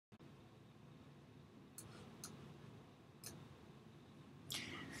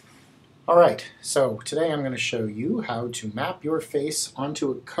Alright, so today I'm going to show you how to map your face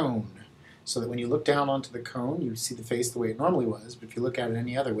onto a cone so that when you look down onto the cone you see the face the way it normally was, but if you look at it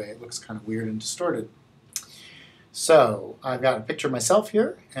any other way it looks kind of weird and distorted. So I've got a picture of myself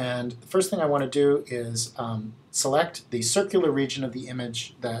here, and the first thing I want to do is select the circular region of the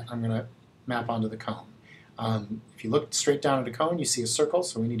image that I'm going to map onto the cone. If you look straight down at a cone you see a circle,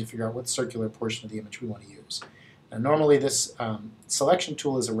 so we need to figure out what circular portion of the image we want to use. Now, normally this selection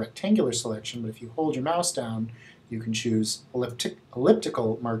tool is a rectangular selection, but if you hold your mouse down you can choose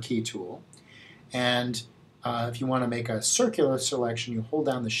elliptical marquee tool, and if you want to make a circular selection you hold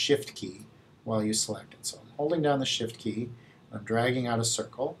down the shift key while you select it. So I'm holding down the shift key, I'm dragging out a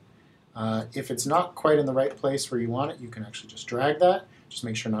circle. If it's not quite in the right place where you want it, you can actually just drag that. Just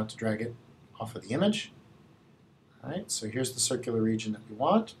make sure not to drag it off of the image. Alright, so here's the circular region that we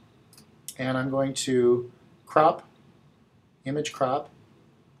want, and I'm going to crop, image crop,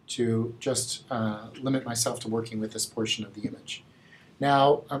 to just limit myself to working with this portion of the image.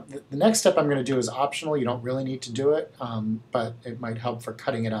 Now, the next step I'm going to do is optional. You don't really need to do it, but it might help for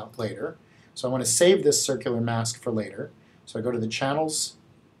cutting it out later. So I want to save this circular mask for later. So I go to the Channels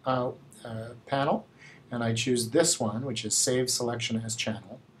panel, and I choose this one, which is Save Selection as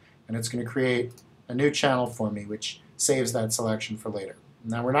Channel. And it's going to create a new channel for me, which saves that selection for later.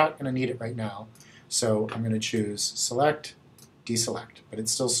 Now, we're not going to need it right now, so I'm going to choose Select, Deselect, but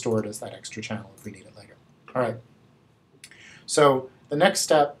it's still stored as that extra channel if we need it later. All right. So the next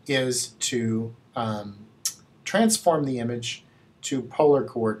step is to transform the image to polar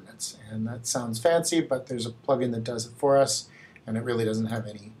coordinates. And that sounds fancy, but there's a plugin that does it for us, and it really doesn't have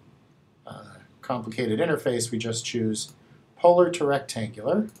any complicated interface. We just choose polar to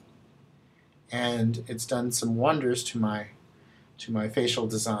rectangular, and it's done some wonders to my facial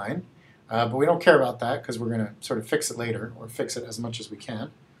design. But we don't care about that because we're going to sort of fix it later, or fix it as much as we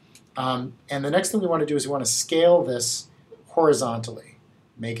can. And the next thing we want to do is we want to scale this horizontally,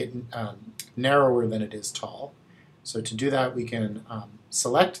 make it narrower than it is tall. So to do that we can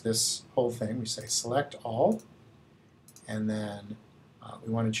select this whole thing. We say Select All, and then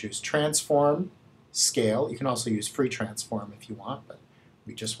we want to choose Transform, Scale. You can also use Free Transform if you want, but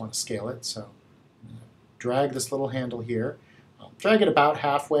we just want to scale it. So I'm going to drag this little handle here. Drag it about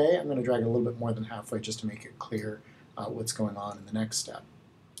halfway. I'm going to drag it a little bit more than halfway just to make it clear what's going on in the next step.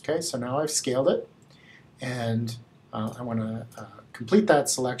 Okay, so now I've scaled it, and I want to complete that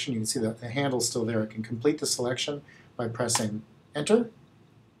selection. You can see that the handle's still there. I can complete the selection by pressing Enter,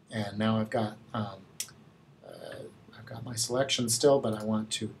 and now I've got my selection still, but I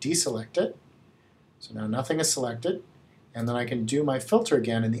want to deselect it. So now nothing is selected, and then I can do my filter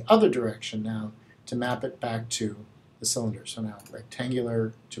again in the other direction now to map it back to the cylinder. So now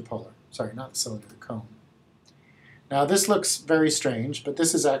rectangular to polar. Sorry, not the cylinder, the cone. Now this looks very strange, but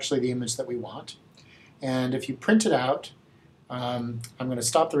this is actually the image that we want. And if you print it out, I'm going to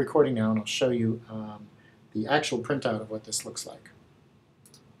stop the recording now and I'll show you the actual printout of what this looks like.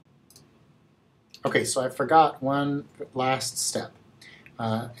 Okay, so I forgot one last step,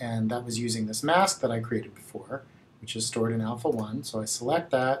 and that was using this mask that I created before, which is stored in Alpha 1. So I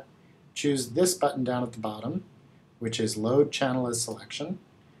select that, choose this button down at the bottom, which is Load Channel as Selection.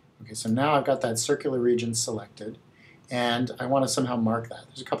 Okay, so now I've got that circular region selected, and I want to somehow mark that.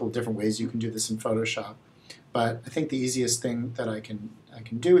 There's a couple of different ways you can do this in Photoshop, but I think the easiest thing that I can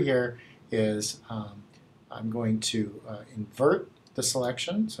do here is I'm going to invert the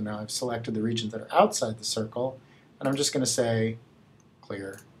selection. So now I've selected the regions that are outside the circle, and I'm just going to say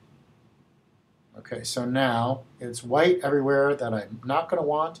Clear. Okay, so now it's white everywhere that I'm not going to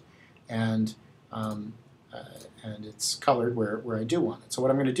want, and it's colored where I do want it. So what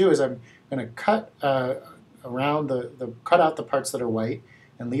I'm going to do is I'm going to cut around cut out the parts that are white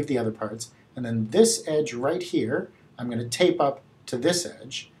and leave the other parts, and then this edge right here I'm going to tape up to this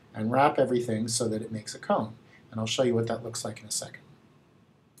edge and wrap everything so that it makes a cone. And I'll show you what that looks like in a second.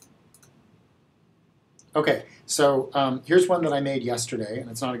 Okay, so here's one that I made yesterday, and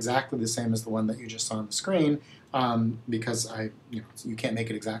it's not exactly the same as the one that you just saw on the screen because you can't make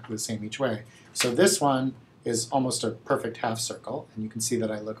it exactly the same each way. So this one is almost a perfect half circle, and you can see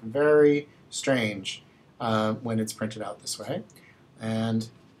that I look very strange when it's printed out this way. And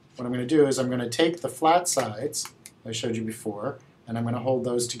what I'm going to do is I'm going to take the flat sides I showed you before, and I'm going to hold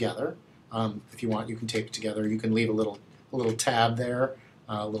those together. If you want, you can tape it together. You can leave a little tab there,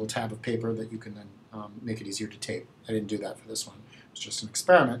 a little tab of paper that you can then make it easier to tape. I didn't do that for this one. It was just an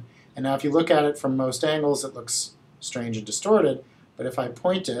experiment. And now if you look at it from most angles, it looks strange and distorted. But if I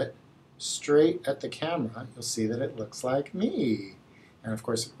point it straight at the camera, you'll see that it looks like me. And of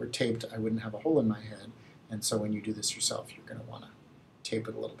course, if it were taped, I wouldn't have a hole in my head. And so when you do this yourself, you're going to want to tape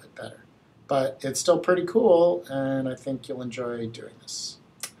it a little bit better. but it's still pretty cool, and I think you'll enjoy doing this.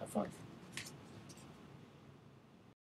 Have fun.